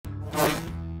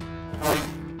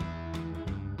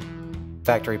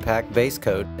Factory Pack Base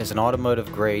Coat is an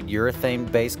automotive-grade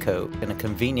urethane base coat in a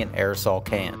convenient aerosol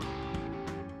can.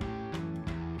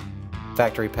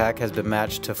 Factory Pack has been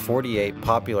matched to 48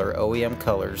 popular OEM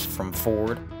colors from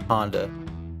Ford, Honda,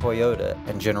 Toyota,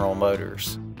 and General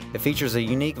Motors. It features a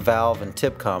unique valve and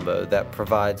tip combo that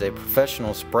provides a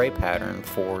professional spray pattern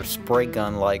for spray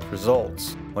gun-like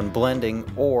results when blending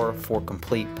or for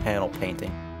complete panel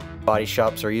painting. Body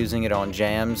shops are using it on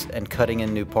jambs and cutting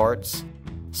in new parts,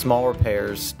 small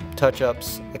repairs,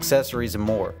 touch-ups, accessories, and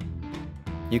more.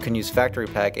 You can use Factory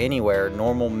Pack anywhere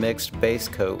normal mixed base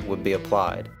coat would be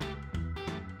applied.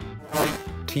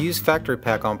 To use Factory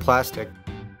Pack on plastic,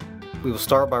 we will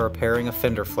start by repairing a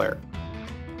fender flare.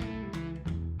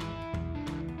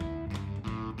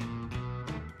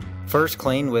 First,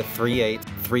 clean with 3/8,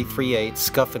 3/3/8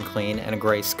 scuff and clean and a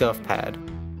gray scuff pad.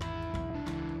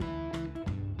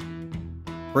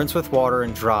 Rinse with water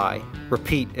and dry.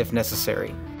 Repeat if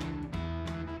necessary.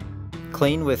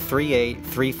 Clean with 3/8,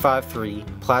 3/5/3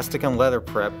 plastic and leather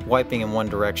prep, wiping in one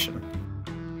direction.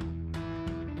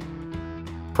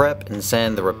 Prep and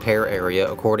sand the repair area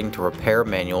according to Repair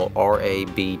Manual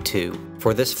RAB2.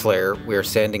 For this flare, we are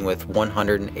sanding with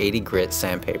 180 grit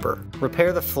sandpaper.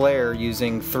 Repair the flare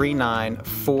using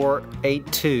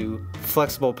 39482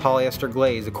 flexible polyester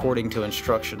glaze according to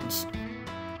instructions.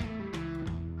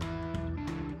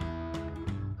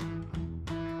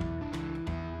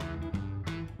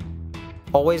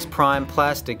 Always prime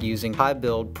plastic using high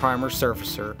build primer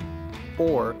surfacer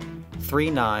or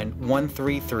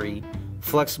 39133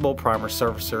 flexible primer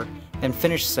surfacer and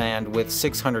finish sand with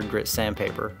 600 grit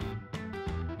sandpaper.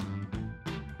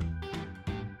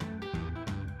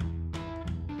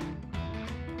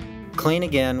 Clean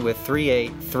again with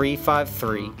 3/8,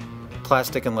 3/5/3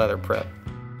 plastic and leather prep.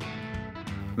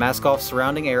 Mask off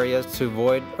surrounding areas to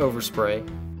avoid overspray.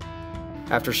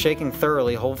 After shaking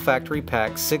thoroughly, hold Factory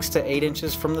Pack 6 to 8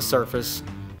 inches from the surface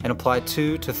and apply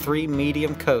 2 to 3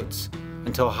 medium coats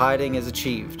until hiding is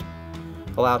achieved.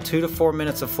 Allow 2 to 4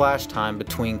 minutes of flash time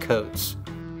between coats.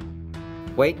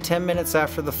 Wait 10 minutes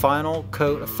after the final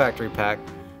coat of Factory Pack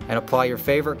and apply your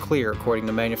favorite clear according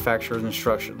to manufacturer's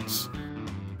instructions.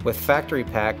 With Factory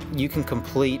Pack, you can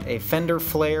complete a fender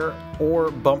flare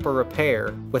or bumper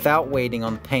repair without waiting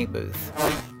on the paint booth.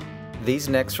 These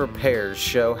next repairs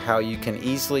show how you can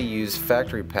easily use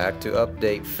Factory Pack to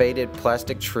update faded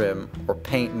plastic trim or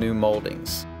paint new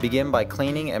moldings. Begin by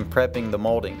cleaning and prepping the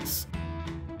moldings.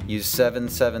 Use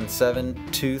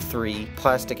 77723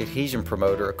 plastic adhesion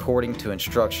promoter according to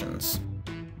instructions.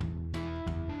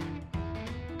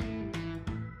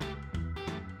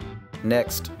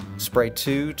 Next, spray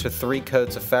 2 to 3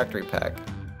 coats of Factory Pack.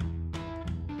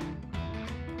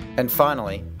 And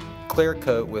finally, clear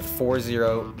coat with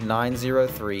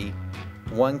 40903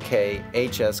 1K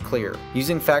HS Clear.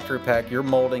 Using Factory Pack, your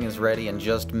molding is ready in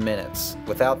just minutes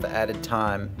without the added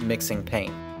time mixing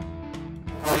paint.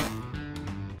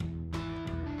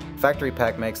 Factory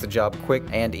Pack makes the job quick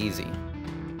and easy.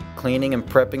 Cleaning and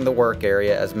prepping the work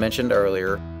area as mentioned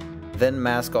earlier, then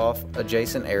mask off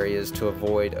adjacent areas to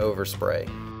avoid overspray.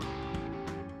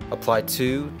 Apply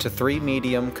 2 to 3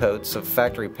 medium coats of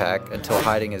Factory Pack until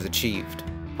hiding is achieved.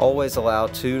 Always allow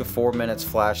 2 to 4 minutes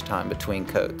flash time between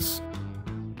coats.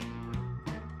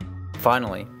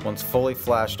 Finally, once fully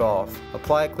flashed off,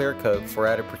 apply a clear coat for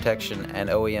added protection and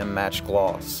OEM matched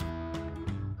gloss.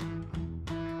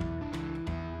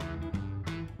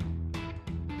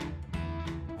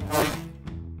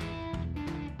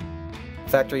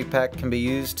 Factory Pack can be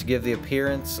used to give the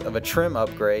appearance of a trim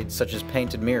upgrade such as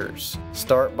painted mirrors.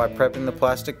 Start by prepping the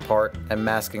plastic part and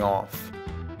masking off.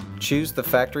 Choose the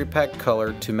Factory Pack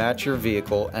color to match your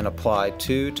vehicle and apply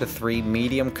 2 to 3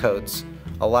 medium coats,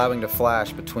 allowing to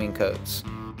flash between coats.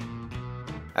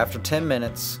 After 10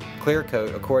 minutes, clear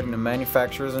coat according to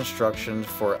manufacturer's instructions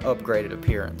for upgraded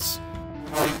appearance.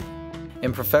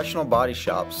 In professional body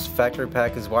shops, Factory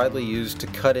Pack is widely used to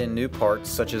cut in new parts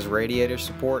such as radiator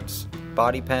supports,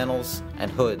 body panels, and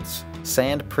hoods.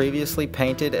 Sand previously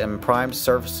painted and primed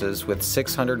surfaces with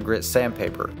 600 grit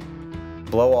sandpaper.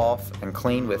 Blow off and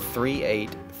clean with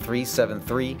 3/8,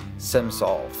 3/7/3 SEM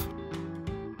Solve.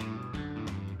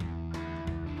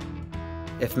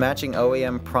 If matching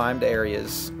OEM primed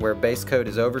areas where base coat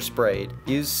is oversprayed,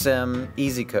 use SEM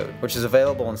Easy Coat, which is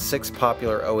available in 6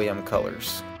 popular OEM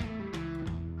colors.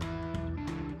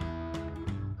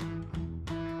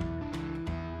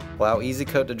 Allow Easy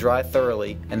Coat to dry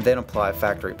thoroughly and then apply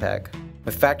Factory Pack.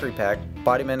 With Factory Pack,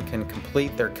 bodymen can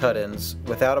complete their cut-ins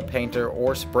without a painter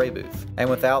or spray booth and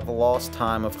without the lost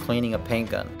time of cleaning a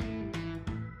paint gun.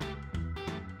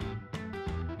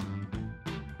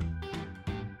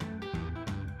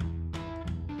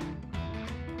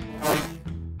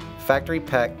 Factory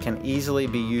pack can easily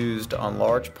be used on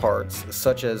large parts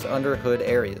such as under hood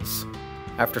areas.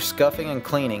 After scuffing and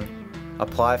cleaning,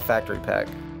 apply factory pack.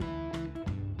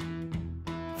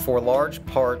 For large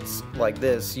parts like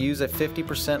this, use a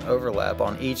 50% overlap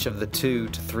on each of the 2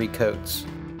 to 3 coats.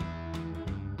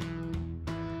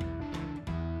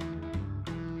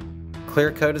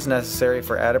 Clear coat is necessary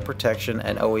for added protection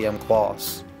and OEM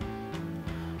gloss.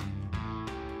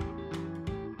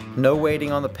 No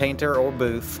waiting on the painter or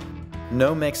booth,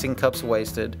 no mixing cups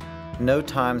wasted, no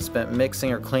time spent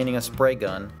mixing or cleaning a spray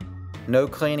gun, no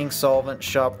cleaning solvent,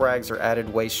 shop rags, or added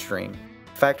waste stream.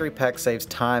 Factory pack saves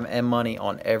time and money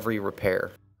on every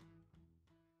repair.